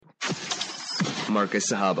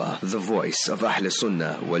Markaz Sahaba, the voice of Ahl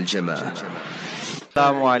Sunnah wal Jama'ah.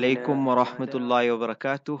 Assalamu alaikum wa rahmatullahi wa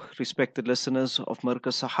barakatuh. Respected listeners of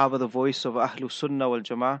Markaz Sahaba, the voice of Ahlus Sunnah wal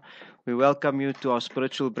Jama'ah. We welcome you to our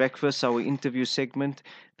spiritual breakfast, our interview segment.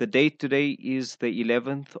 The date today is the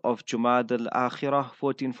 11th of Jumad al-Akhirah,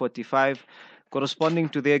 1445, corresponding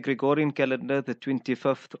to their Gregorian calendar, the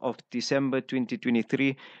 25th of December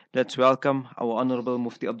 2023. Let's welcome our Honorable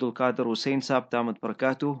Mufti Abdul-Qadir Hussain Saab, Damat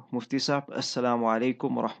Barakatuh. Mufti Saab, Assalamu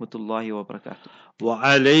alaikum wa rahmatullahi wa barakatuh. Wa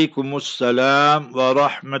alaikum assalam wa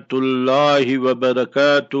rahmatullahi wa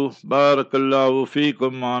barakatuh. Barakallahu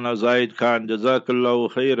feekum, Mana Zaid Khan.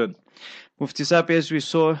 Jazakallahu khairan. Mufti Saab, as we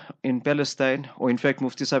saw in Palestine, or in fact,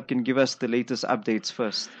 Mufti Saab can give us the latest updates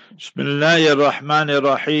first. Bismillahir Rahmanir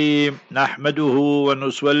Rahim. Nahmaduhu wa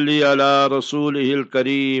nuswalli ala rasulihil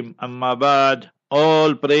kareem. Amma ba'd.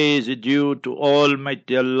 All praise is due to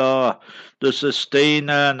Almighty Allah, the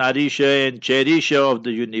sustainer, nourisher and cherisher of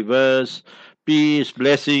the universe. Peace,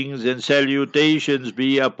 blessings and salutations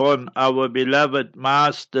be upon our beloved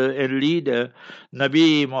Master and Leader,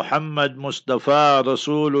 Nabi Muhammad Mustafa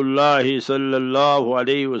Rasulullah sallallahu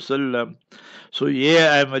alayhi wasallam. So here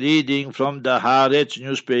I am reading from the Haaretz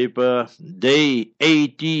newspaper, day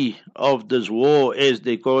 80 of this war, as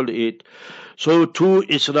they call it. So 2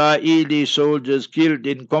 Israeli soldiers killed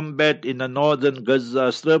in combat in the northern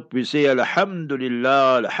Gaza Strip. We say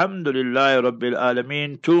Alhamdulillah, Alhamdulillah Rabbil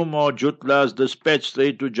Alameen. 2 more Jutlas dispatched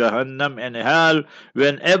straight to Jahannam and Hell.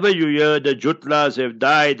 Whenever you hear the Jutlas have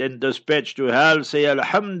died and dispatched to Hell, say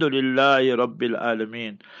Alhamdulillah Rabbil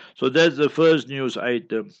Alameen. So that's the first news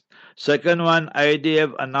item. Second one,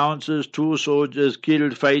 IDF announces 2 soldiers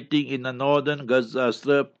killed fighting in the northern Gaza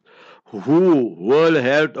Strip. WHO, World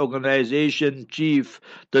Health Organization chief,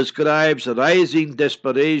 describes rising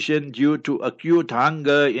desperation due to acute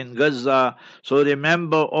hunger in Gaza. So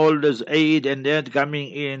remember all this aid and that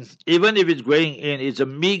coming in. Even if it's going in, it's a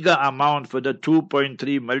meager amount for the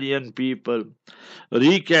 2.3 million people.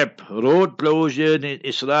 Recap, road closure in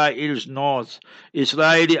Israel's north.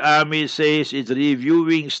 Israeli army says it's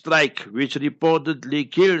reviewing strike, which reportedly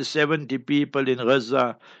killed 70 people in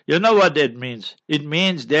Gaza. You know what that means? It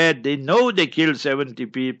means that they know they killed 70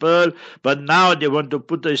 people, but now they want to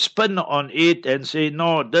put a spin on it and say,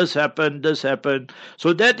 no, this happened, this happened.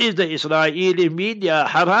 So that is the Israeli media,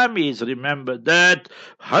 haramis, remember that,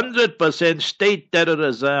 100% state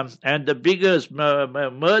terrorism, and the biggest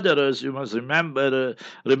murderers, you must remember,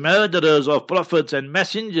 murderers of prophets and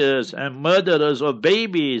messengers, and murderers of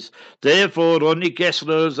babies. Therefore, Ronnie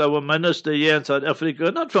Kestrels, our minister here in South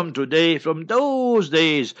Africa, not from today, from those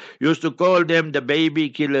days, used to call them the baby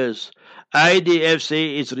killers. IDF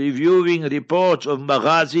say it's reviewing reports of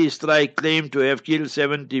Maghazi strike claimed to have killed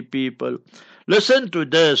 70 people. Listen to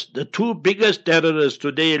this. The 2 biggest terrorists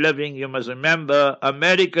today living, you must remember,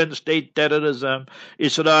 American state terrorism,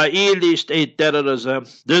 Israeli state terrorism.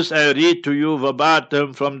 This I read to you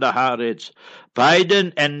verbatim from the Haaretz.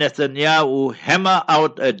 Biden and Netanyahu hammer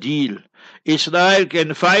out a deal. Israel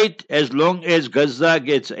can fight as long as Gaza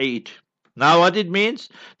gets aid. Now what it means?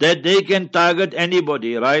 That they can target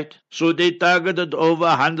anybody, right? So they targeted over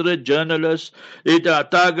 100 journalists. They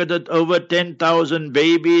targeted over 10,000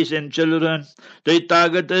 babies and children. They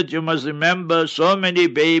targeted, you must remember, so many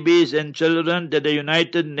babies and children that the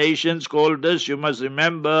United Nations called this, you must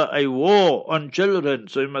remember, a war on children.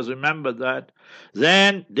 So you must remember that.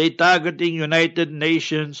 Then they targeting United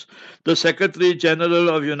Nations. The Secretary General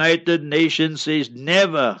of United Nations says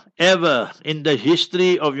never, ever in the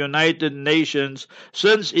history of United Nations,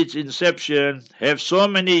 since its inception, have so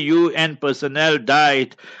many UN personnel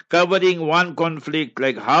died, covering one conflict,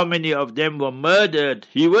 like how many of them were murdered.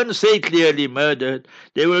 He won't say clearly murdered.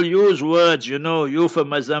 They will use words,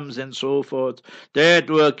 euphemisms and so forth, that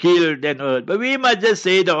were killed and hurt. But we must just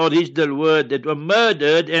say the original word, that were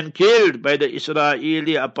murdered and killed by the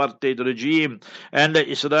Israeli apartheid regime and the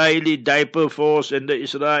Israeli diaper force and the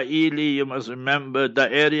Israeli, you must remember, the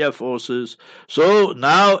area forces. So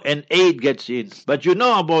now an aid gets in. But you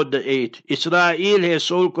know about the aid. Israel has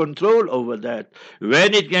sole control over that.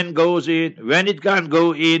 When it can go in, when it can't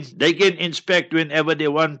go in, they can inspect whenever they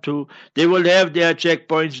want to. They will have their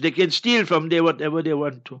checkpoints. They can steal from there whatever they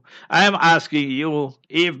want to. I am asking you,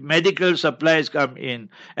 if medical supplies come in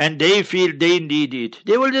and they feel they need it,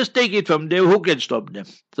 they will just take it from there. Who can stop them.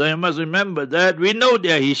 So you must remember that. We know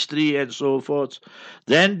their history and so forth.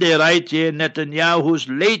 Then they write here Netanyahu's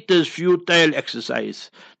latest futile exercise.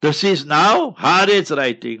 This is now Haaretz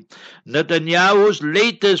writing. Netanyahu's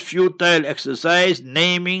latest futile exercise,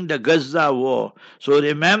 naming the Gaza war. So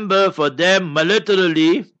remember, for them,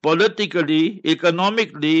 militarily, politically,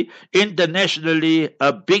 economically, internationally,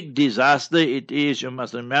 a big disaster it is. You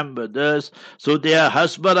must remember this. So their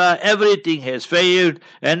hasbara, everything has failed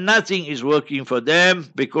and nothing is working for them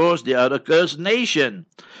because they are a cursed nation.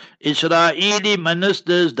 Israeli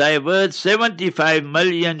ministers divert 75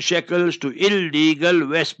 million shekels to illegal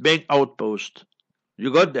West Bank outposts.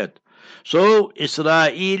 You got that? So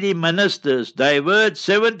Israeli ministers divert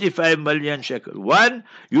 75 million shekels. One,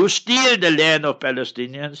 you steal the land of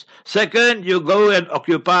Palestinians. Second, you go and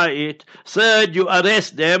occupy it. Third, you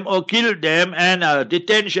arrest them or kill them and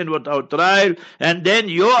detention without trial. And then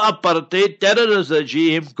your apartheid terrorist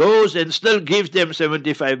regime goes and still gives them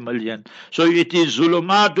 75 million. So it is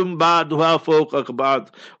zulumatum ba'duha fawqa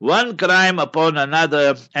ba'd. One crime upon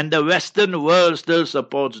another, and the Western world still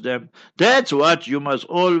supports them. That's what you must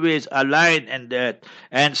always align and that.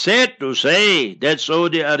 And sad to say that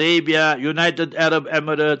Saudi Arabia, United Arab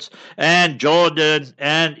Emirates, and Jordan,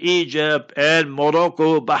 and Egypt, and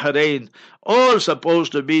Morocco, Bahrain, all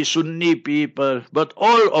supposed to be Sunni people, but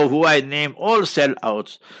all of who I name, all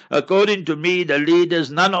sellouts. According to me, the leaders,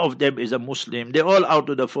 none of them is a Muslim. They're all out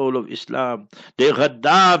of the fold of Islam. They're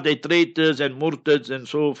Ghaddaf, they're traitors and murtads and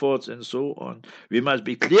so forth and so on. We must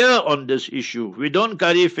be clear on this issue. We don't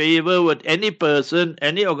carry favor with any person,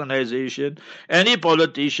 any organization, any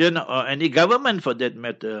politician, or any government for that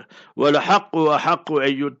matter.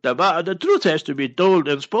 The truth has to be told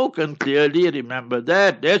and spoken clearly. Remember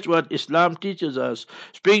that. That's what Islam teaches us.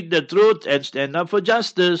 Speak the truth and stand up for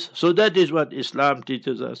justice. So that is what Islam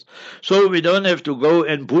teaches us. So we don't have to go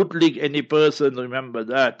and bootleg any person. Remember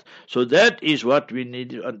that. So that is what we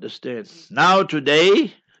need to understand. Now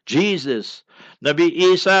today, Jesus, Nabi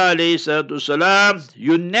Isa alayhi salatu salam,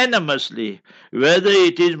 unanimously, whether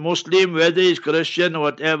it is Muslim, whether it is Christian,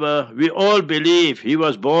 whatever, we all believe he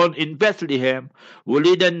was born in Bethlehem.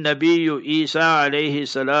 ولد النبي عيسى عليه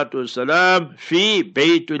الصلاة والسلام في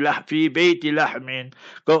بيت لحم.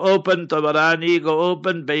 Go open Tabarani, go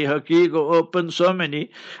open Bayhaqi, go open so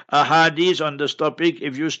many ahadith on this topic.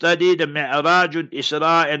 If you study the Mi'raj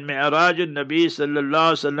al-Isra and Mi'raj al-Nabi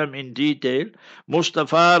sallallahu alaihi wasallam in detail,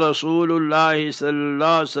 Mustafa Rasulullah sallallahu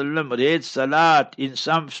alaihi wasallam read Salat in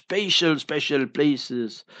some special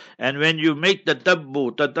places. And when you make the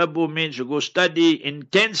tatabbu means you go study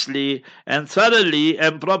intensely and thoroughly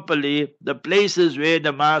and properly the places where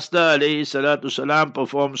the Master alayhi salatu salam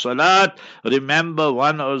performed Salat. Remember,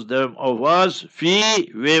 one of them was Fi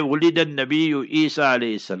where Wulidan Nabiyu Isa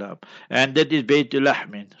alayhi salam, and that is Baytul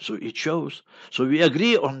Lahmin. So it shows. So we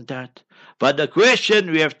agree on that. But the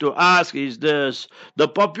question we have to ask is this: the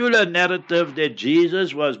popular narrative that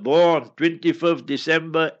Jesus was born 25th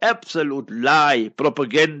December, absolute lie,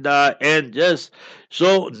 propaganda, and just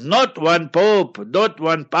so not one pope, not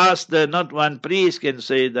one pastor, not one priest can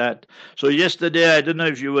say that. So yesterday, I don't know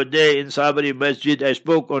if you were there in Sabri Masjid, I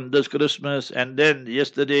spoke on this Christmas, and then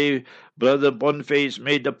yesterday Brother Boniface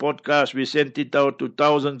made the podcast. We sent it out to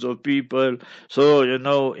thousands of people. So,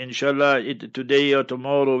 inshallah, today or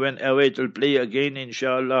tomorrow, whenever it will play again,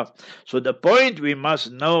 inshallah. So the point we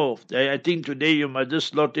must know, I think today you must just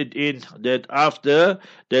slot it in, that after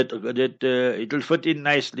that it will fit in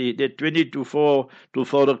nicely, that 20 to 4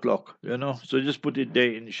 o'clock, So just put it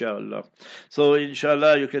there, inshallah. So,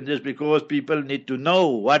 inshallah, you can just, because people need to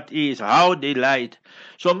know how they lied.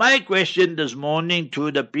 So my question this morning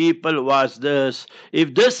to the people was this: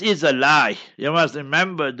 if this is a lie, you must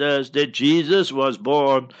remember this, that Jesus was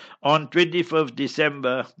born on 25th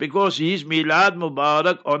December because his Milad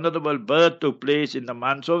Mubarak, honorable birth, took place in the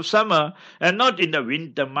months of summer and not in the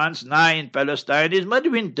winter months. Now in Palestine is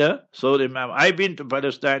mid-winter. So remember, I've been to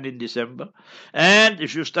Palestine in December. And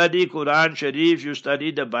if you study Quran Sharif, you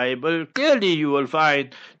study the Bible, clearly you will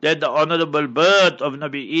find that the honorable birth of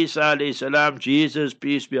Nabi Isa alayhi salam, Jesus,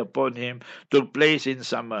 peace be upon him, took place in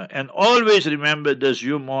summer. And always remember this,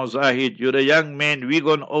 you Muzahid, you're a young man, we're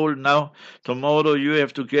gone old now. Tomorrow you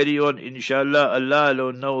have to carry on, inshallah, Allah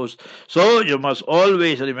alone knows. So you must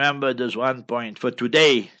always remember this one point for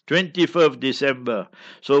today, 25th December.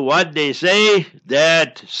 So what they say,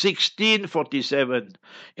 that 1647,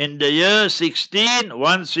 in the year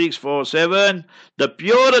 1647, the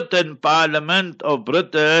Puritan Parliament of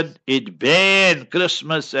Britain, it banned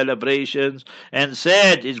Christmas celebrations and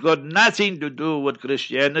said it's got nothing to do with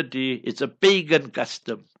Christianity, it's a pagan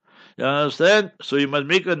custom. You understand? So you must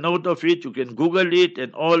make a note of it. You can Google it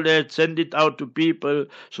and all that, send it out to people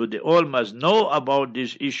so they all must know about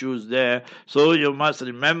these issues there. So you must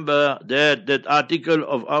remember that article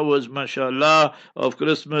of ours, mashallah, of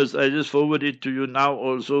Christmas. I just forward it to you now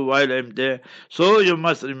also while I'm there. So you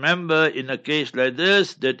must remember in a case like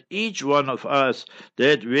this that each one of us,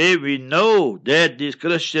 that way we know that these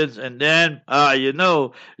Christians and then,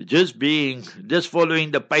 just following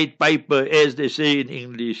the Pied Piper, as they say in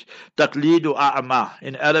English, taqlidu a'ma.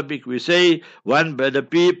 In Arabic we say, the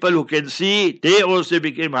people who can see, they also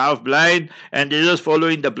became half blind and they're just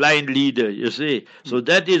following the blind leader, you see. So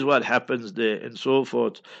that is what happens there and so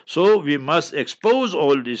forth. So we must expose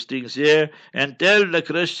all these things here and tell the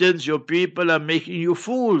Christians, your people are making you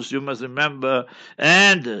fools, you must remember.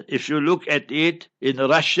 And if you look at it in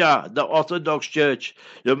Russia, the Orthodox Church,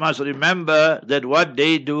 you must remember that what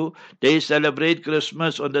they do, they celebrate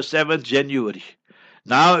Christmas on the 7th January.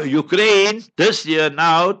 Now, Ukraine, this year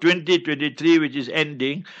now, 2023, which is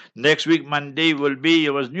ending, next week Monday will be, it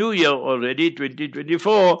was New Year already,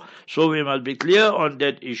 2024, so we must be clear on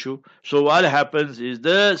that issue. So what happens is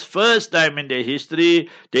this first time in their history,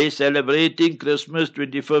 they celebrating Christmas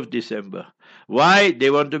 25th December. Why?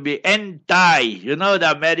 They want to be anti. You know,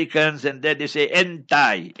 the Americans, and then they say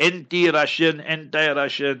anti-Russian,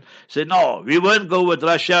 anti-Russian. Say, no, we won't go with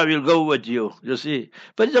Russia, we'll go with you. You see.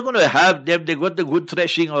 But it's not going to help them. They got the good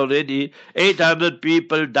thrashing already. 800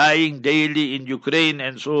 people dying daily in Ukraine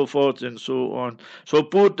and so forth and so on. So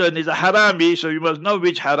Putin is a harami, so you must know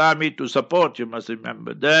which harami to support. You must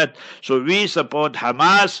remember that. So we support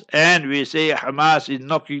Hamas, and we say Hamas is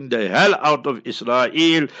knocking the hell out of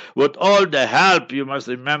Israel with all the help, you must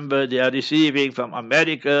remember, they are receiving from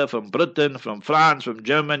America, from Britain, from France, from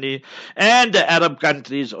Germany, and the Arab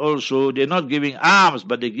countries also. They're not giving arms,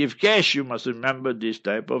 but they give cash. You must remember these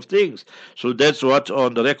type of things. So that's what's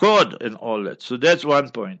on the record and all that. So that's one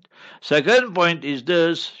point. Second point is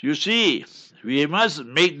this. You see, we must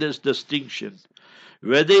make this distinction.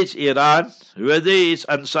 Whether it's Iran, whether it's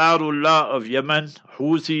Ansarullah of Yemen,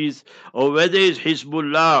 Houthis, or whether it's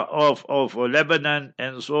Hezbollah of Lebanon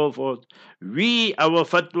and so forth, our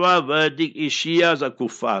fatwa verdict is Shias are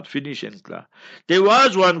kuffar, finish and clear. There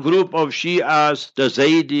was one group of Shias, the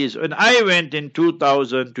Zaydis. When I went in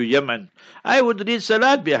 2000 to Yemen, I would read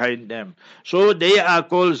Salat behind them. So they are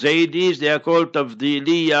called Zaydis, they are called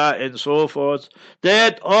Tafdiliya and so forth.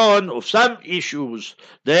 That on some issues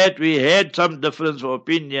that we had some difference of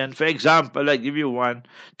opinion. For example, I give you one.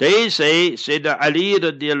 They say Sayyidina Ali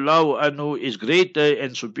radiallahu anhu is greater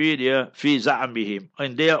and superior fi za'mihim,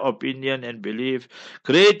 in their opinion and belief,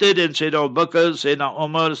 greater than Sayyidina Abu Bakr, Sayyidina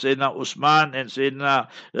Umar, Sayyidina Usman, and Sayyidina,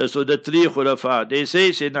 so the three Khulafa. They say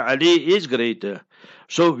Sayyidina Ali is greater.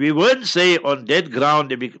 So we won't say on that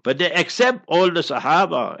ground, but they accept all the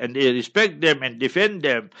Sahaba and they respect them and defend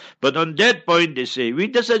them. But on that point they say, we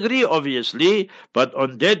disagree obviously, but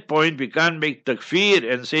on that point we can't make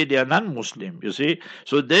takfir and say they are non-Muslim, you see.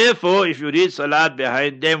 So therefore, if you read Salat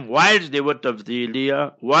behind them, whilst they were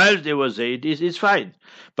Tafdiliya, whilst they were Zaydis, it's fine.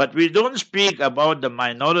 But we don't speak about the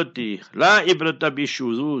minority. La ibrata bi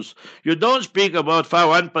shuzuz. You don't speak about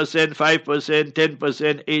 1%, 5%,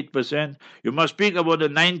 10%, 8%. You must speak about the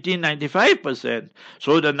 1995%.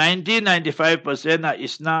 So the 1995% are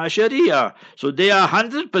Isna Sharia. So they are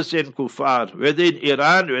 100% kuffar, whether in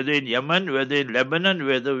Iran, whether in Yemen, whether in Lebanon,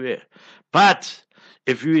 whether where. But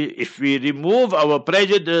if we remove our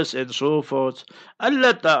prejudice and so forth,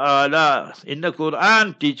 Allah Ta'ala in the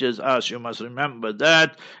Quran teaches us, you must remember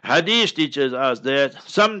that, Hadith teaches us that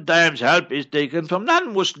sometimes help is taken from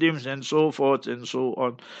non-Muslims and so forth and so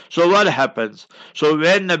on. So what happens? So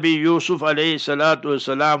when Nabi Yusuf alayhi salatu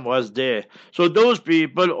wasalam was there, so those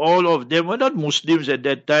people, all of them were not Muslims at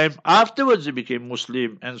that time. Afterwards they became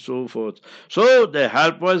Muslim and so forth. So the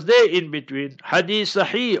help was there in between. Hadith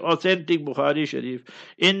Sahih, authentic Bukhari Sharif.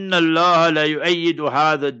 Inna Allah la yu'ayyidu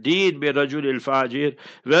hadha ad-deen bi rajul al-fajr.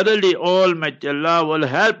 Verily Almighty Allah will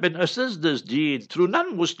help and assist this deen through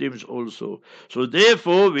non-Muslims also. So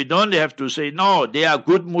therefore we don't have to say, no, they are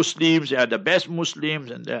good Muslims, they are the best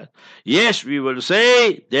Muslims and that. Yes, we will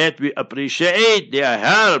say that we appreciate their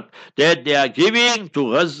help, that they are giving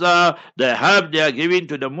to Gaza, the help they are giving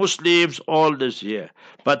to the Muslims all this year.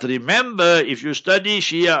 But remember, if you study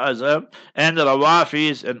Shiaism and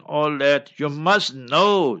Rawafis and all that, you must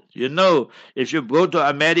know, if you go to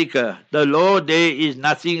America, the law there is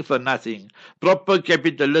nothing for nothing. Proper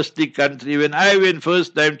capitalistic country. When I went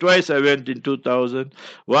first time, twice I went in 2000.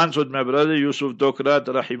 Once with my brother Yusuf Dokrat,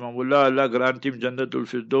 Rahimahullah, Allah grant him Jannatul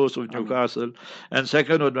Firdaus of Newcastle. And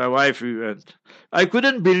second with my wife we went. I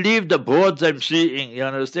couldn't believe the boards I'm seeing, you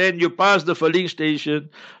understand? You pass the filling station,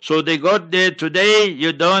 so they got there, today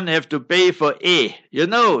you don't have to pay for A. You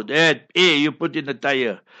know that A you put in the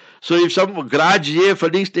tire. So if some garage here,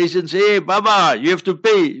 filling station say, hey, Baba, you have to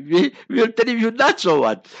pay, we'll tell him you're nuts or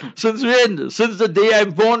what? Since when? Since the day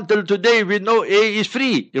I'm born till today, we know A is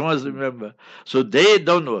free. You must remember. So they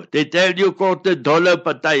don't know. They tell you $0.25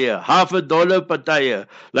 per tire, $0.50 per tire.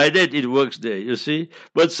 Like that it works there, you see.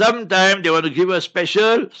 But sometimes they want to give a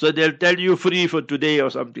special, so they'll tell you free for today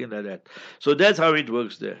or something like that. So that's how it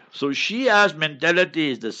works there. So Shia's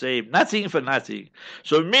mentality is the same. Nothing for nothing.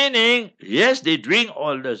 So meaning, yes, they doing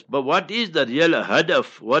all this. But what is the real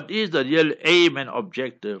hadaf? What is the real aim and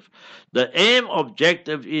objective? The aim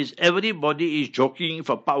objective is everybody is jockeying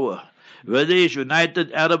for power. Whether it's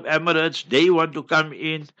United Arab Emirates, they want to come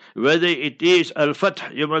in. Whether it is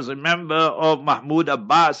Al-Fath, you must remember, of Mahmoud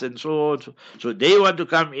Abbas and so on. So they want to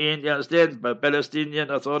come in, you understand, by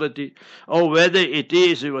Palestinian Authority. Or whether it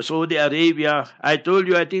is Saudi Arabia. I told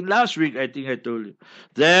you, I think last week, I told you,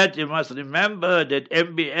 that you must remember that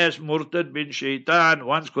MBS Murtad bin Shaitan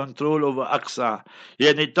wants control over Aqsa.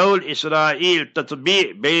 And he told Israel,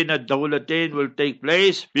 Tatbi' Bain al-Dawlatain will take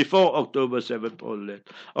place before October 7th, all that.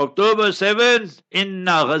 October 7,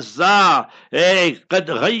 Inna Gaza, qad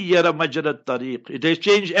ghayyara majra al-tariq. It has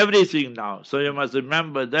changed everything now. So you must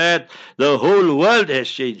remember that the whole world has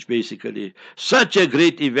changed basically. Such a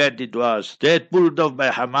great event it was. That pulled off by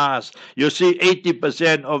Hamas. You see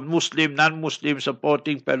 80% of Muslim, non-Muslim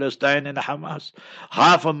supporting Palestine and Hamas.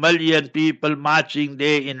 500,000 people marching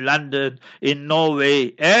there in London, in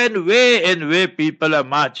Norway, and where people are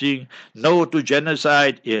marching. No to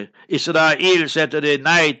genocide. Israel Saturday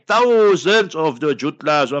night, thousands of the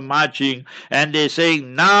Jutlas were marching, and they're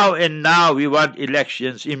saying now we want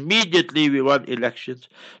elections. Immediately we want elections.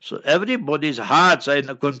 So everybody's hearts are in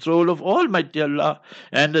the control of Almighty Allah,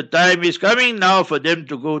 and the time is coming now for them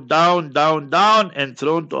to go down, and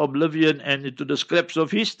thrown to oblivion and into the scraps of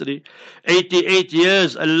history. 88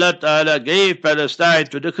 years Allah Ta'ala gave Palestine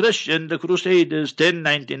to the Christian, the Crusaders,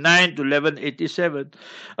 1099 to 1187.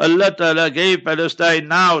 Allah Ta'ala gave Palestine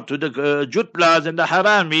now to the Jutlas and the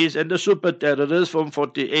Haramis and the super terrorists from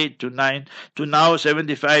 48 to 9 to now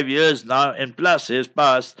 75 years now and plus has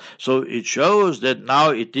passed. So it shows that now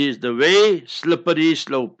it is the way, slippery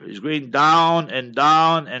slope. It's going down and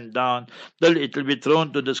down and down till it will be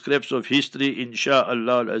thrown to the scraps of history,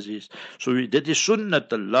 insha'Allah al-Aziz. So that is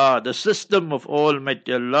Sunnat Allah, the system of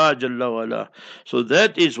Almighty Allah Jalla wala. So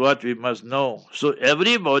that is what we must know. So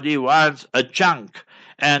everybody wants a chunk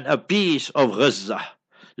and a piece of Gaza.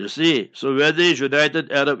 You see, so whether it's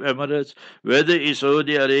United Arab Emirates, whether it's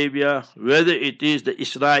Saudi Arabia, whether it is the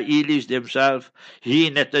Israelis themselves,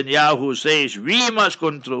 Netanyahu says, we must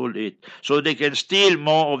control it, so they can steal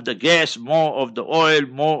more of the gas, more of the oil,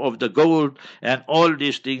 more of the gold, and all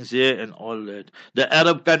these things here and all that. The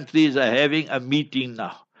Arab countries are having a meeting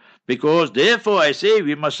now. Because therefore I say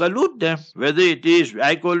we must salute them. Whether it is,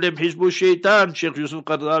 I call them Hizbul Shaitan. Sheikh Yusuf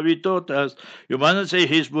Qardawi taught us. You mustn't say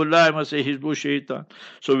Hizbullah, you must say Hizbul Shaitan.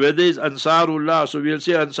 So whether it's Ansarullah, so we'll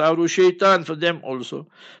say Ansarul Shaitan for them also.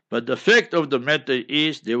 But the fact of the matter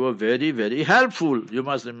is they were very, very helpful. You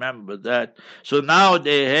must remember that. So now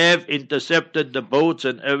they have intercepted the boats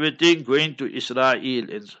and everything going to Israel.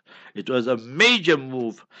 It was a major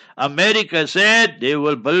move. America said they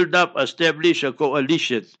will establish a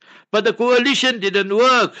coalition. But the coalition didn't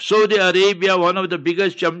work. Saudi Arabia, one of the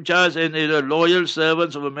biggest chamchas and loyal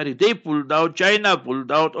servants of America, they pulled out. China pulled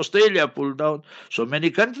out. Australia pulled out. So many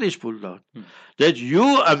countries pulled out. That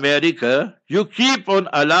you, America, you keep on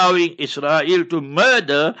allowing Israel to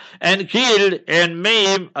murder and kill and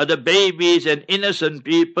maim the babies and innocent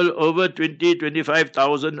people. Over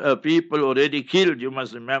 25,000 people already killed, you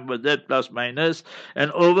must remember that, plus minus, and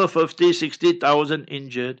over 60,000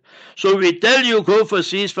 injured. So we tell you go for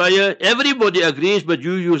ceasefire, everybody agrees, but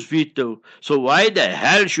you use veto. So why the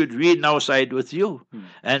hell should we now side with you?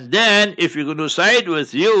 And then if we're going to side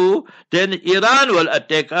with you, then Iran will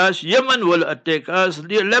attack us, Yemen will attack us,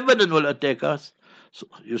 Lebanon will attack us. So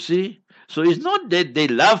you see, So it's not that they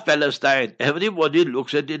love Palestine. Everybody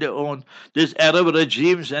looks at it their own. There's Arab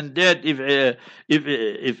regimes, and that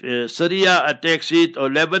if Syria attacks it, or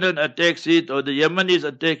Lebanon attacks it, or the Yemenis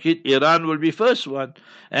attack it, Iran will be first one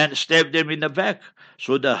and stab them in the back.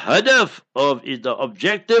 So the the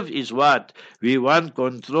objective is what? We want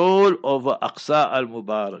control over Aqsa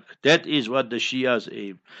al-Mubarak. That is what the Shias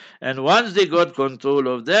aim. And once they got control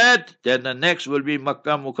of that, then the next will be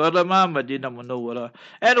Makkah Mukarramah, Medina Munawwara.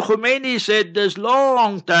 And Khomeini said this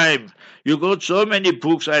long time. You got so many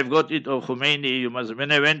books, I've got it of Khomeini.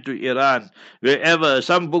 When I went to Iran, wherever,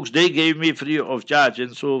 some books they gave me free of charge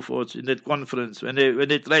and so forth in that conference, when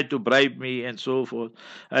they tried to bribe me and so forth.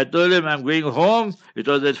 I told them I'm going home. It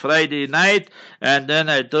was that Friday night, and then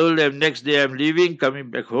I told them next day I'm leaving, coming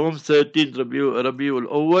back home, 13th Rabiul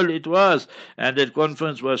Awwal it was, and that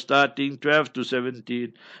conference was starting 12 to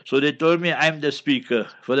 17. So they told me I'm the speaker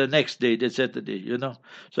for the next day, that Saturday,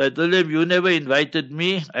 So I told them, you never invited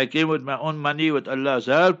me. I came with my own money, with Allah's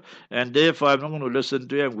help, and therefore I'm not going to listen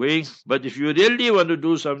to you. I'm going. But if you really want to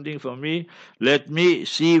do something for me, let me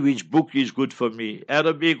see which book is good for me.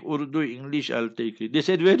 Arabic, Urdu, English, I'll take it. They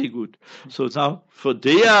said, very good. So now, for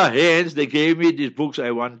their hands, they gave me these books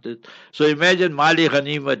I wanted. So imagine Mali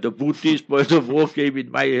Ghanima, the booty's point of war came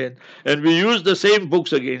in my hand. And we used the same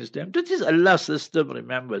books against them. That is Allah's system,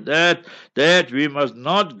 remember that we must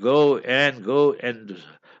not go and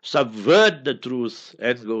subvert the truth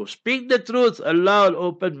and go. Speak the truth. Allah will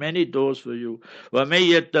open many doors for you. وَمَن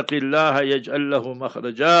يَتَّقِ اللَّهَ يَجْعَلْ لَهُ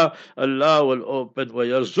مَخْرَجًا. Allah will open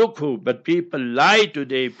وَيَرْزُقْهُ. But people lie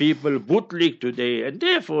today, people bootlick today, and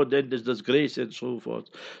therefore then there's disgrace and so forth.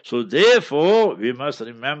 So therefore we must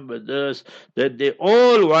remember this, that they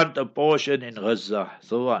all want a portion in Gaza.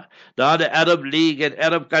 So now the Arab League and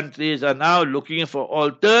Arab countries are now looking for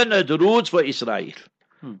alternate routes for Israel.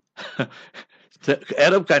 The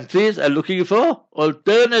Arab countries are looking for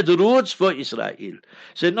alternate routes for Israel.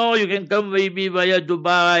 Say, no, you can come maybe via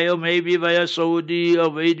Dubai, or maybe via Saudi, or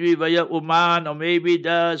maybe via Oman, or maybe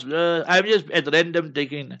das. I'm just at random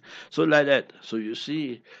taking. So like that. So you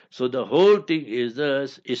see, so the whole thing is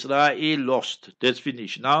this: Israel lost. That's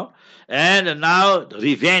finished now. And now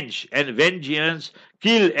revenge and vengeance,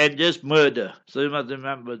 kill and just murder. So you must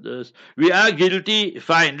remember this. We are guilty,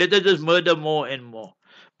 fine. Let us just murder more and more.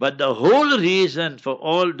 But the whole reason for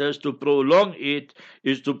all this, to prolong it,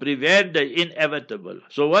 is to prevent the inevitable.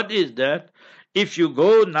 So what is that? If you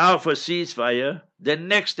go now for ceasefire, the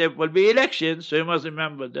next step will be elections. So you must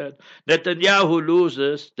remember that. Netanyahu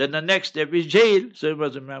loses, then the next step is jail. So you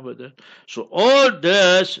must remember that. So all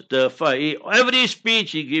this, the fight, every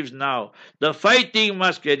speech he gives now, the fighting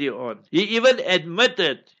must carry on. He even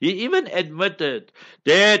admitted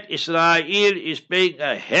that Israel is paying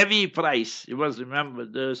a heavy price. You must remember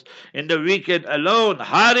this. In the weekend alone,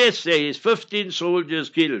 Haris says 15 soldiers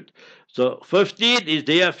killed. So 15 is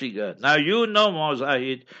their figure. Now you know,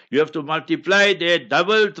 Mawzahid, you have to multiply that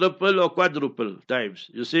double, triple or quadruple times,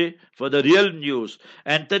 you see, for the real news.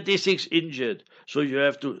 And 36 injured. So you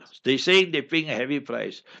have to, they're saying they're paying a heavy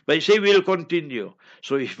price. But they say we'll continue.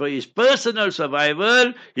 So for his personal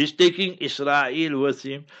survival, he's taking Israel with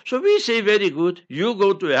him. So we say, very good, you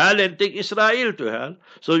go to hell and take Israel to hell.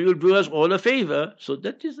 So you'll do us all a favor. So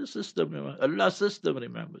that is the system, Allah's system,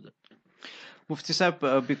 remember that. Mufti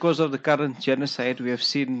Sahib, because of the current genocide, we have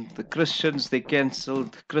seen the Christians, they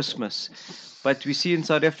cancelled Christmas. But we see in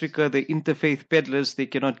South Africa, the interfaith peddlers, they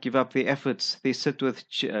cannot give up their efforts. They sit with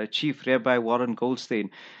Chief Rabbi Warren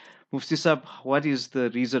Goldstein. Mufti Sahib, what is the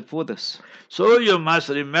reason for this? So you must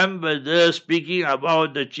remember this, speaking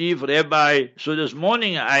about the Chief Rabbi. So this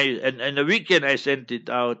morning, and the weekend I sent it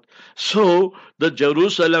out. So the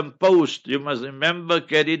Jerusalem Post, you must remember,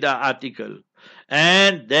 carried the article.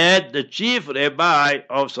 And that the Chief Rabbi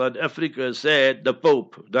of South Africa said, the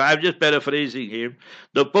Pope, I'm just paraphrasing him,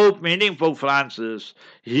 the Pope, meaning Pope Francis,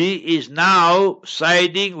 he is now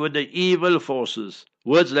siding with the evil forces.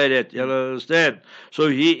 Words like that, you understand? So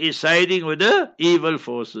he is siding with the evil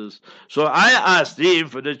forces. So I asked him,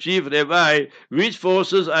 for the Chief Rabbi, which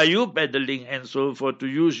forces are you peddling and so forth, to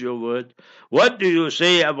use your word? What do you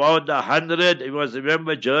say about the 100, you must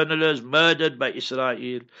remember, journalists murdered by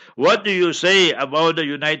Israel? What do you say about the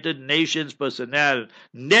United Nations personnel?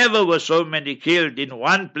 Never were so many killed in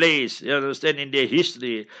one place, you understand, in their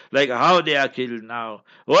history, like how they are killed now.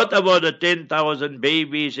 What about the 10,000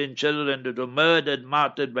 babies and children that were murdered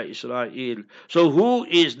martyred by Israel. So who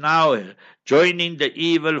is now joining the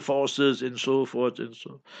evil forces and so forth and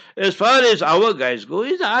so. As far as our guys go,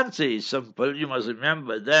 his answer is simple. You must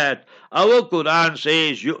remember that. Our Quran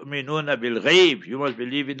says, yu'minuna bil ghaib. You must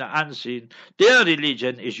believe in the unseen. Their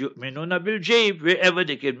religion is yu'minuna bil jayb, wherever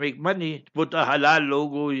they can make money. Put a halal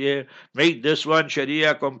logo here, make this one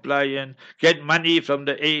Sharia compliant, get money from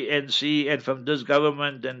the ANC and from this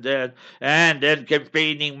government and that, and then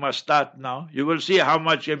campaigning must start now. You will see how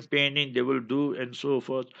much campaigning they will do and so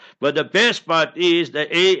forth. But the best part is the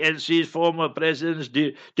ANC's former presidents,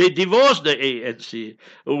 they divorced the ANC.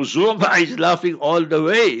 Zuma is laughing all the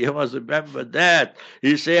way. You must remember that.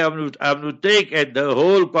 He said, I'm to take and the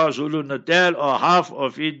whole KwaZulu-Natal or half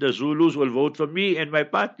of it, the Zulus will vote for me and my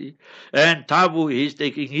party. And Tabu, he's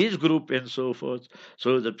taking his group and so forth.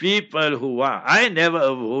 So the people who are, I never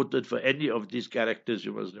voted for any of these characters,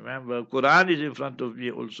 you must remember. Quran is in front of me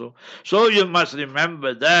also. So you must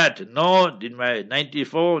remember that. No, in my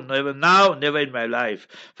 94, never now, never in my life,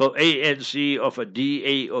 for ANC or for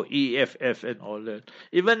DA or EFF and all that.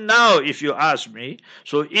 Even now, if you ask me,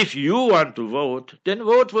 so if you want to vote, then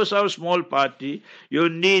vote for some small party. You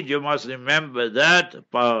must remember that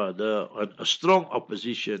a strong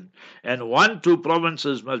opposition, and 1-2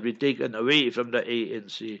 provinces must be taken away from the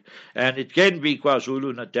ANC, and it can be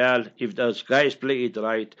KwaZulu-Natal if those guys play it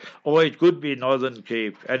right, or it could be Northern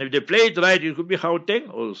Cape, and if they play it right, it could be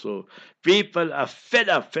Gauteng also. People are fed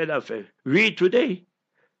up. We today,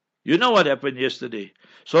 you know what happened yesterday.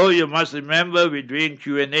 So you must remember we're doing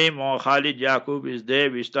Q&A. More Khalid Yaqub is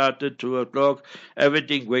there. We started 2 o'clock.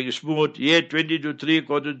 Everything going smooth. 20 to 3,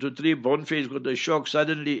 quarter to 3. Boniface got a shock.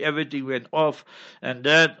 Suddenly everything went off. And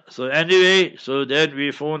that. So anyway, so then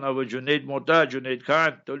we phoned our Junaid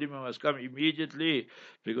Khan. Told him I must come immediately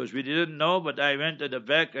because we didn't know. But I went at the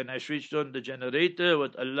back and I switched on the generator.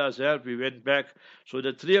 With Allah's help, we went back. So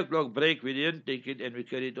the 3 o'clock break, we didn't take it and we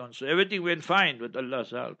carried on. So everything went fine with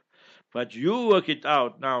Allah's help. But you work it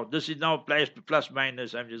out now. This is now plus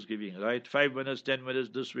minus, I'm just giving, right? 5 minutes, 10 minutes,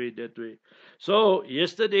 this way, that way. So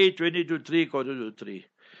yesterday, 20 to 3, quarter to 3.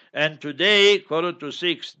 And today, quarter to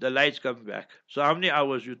 6, the lights come back. So how many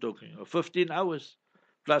hours you talking? 15 hours,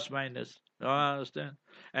 plus minus. You understand?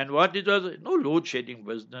 And what it was, no load shedding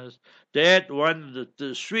business. That one,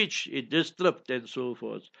 the switch, it disturbed and so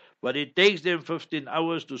forth. But it takes them 15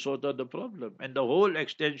 hours to sort out the problem. And the whole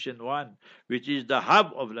extension 1, which is the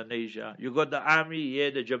hub of Lenasia. You got the army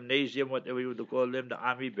here, the gymnasium, whatever you want to call them, the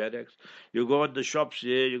army barracks. You got the shops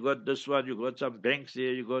here, you got this one, you got some banks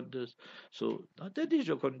here, you got this. So that is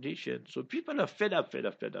your condition. So people are fed up.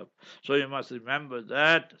 So you must remember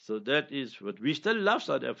that. So that is what we still love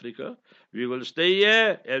South Africa. We will stay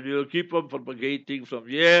here and we will keep on propagating from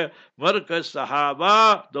here. Markaz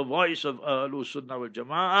Sahaba, the voice of Ahlus Sunnah wal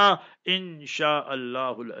Jama'ah.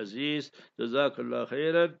 Insha'Allahul Aziz. Jazakallah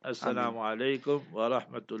khairan. Assalamu alaikum wa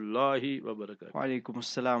rahmatullahi wa barakatuh. Wa alaikum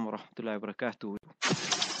assalam wa rahmatullahi wa barakatuh.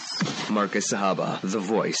 Markaz Sahaba, the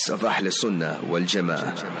voice of Ahl Sunnah wal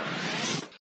Jama'ah.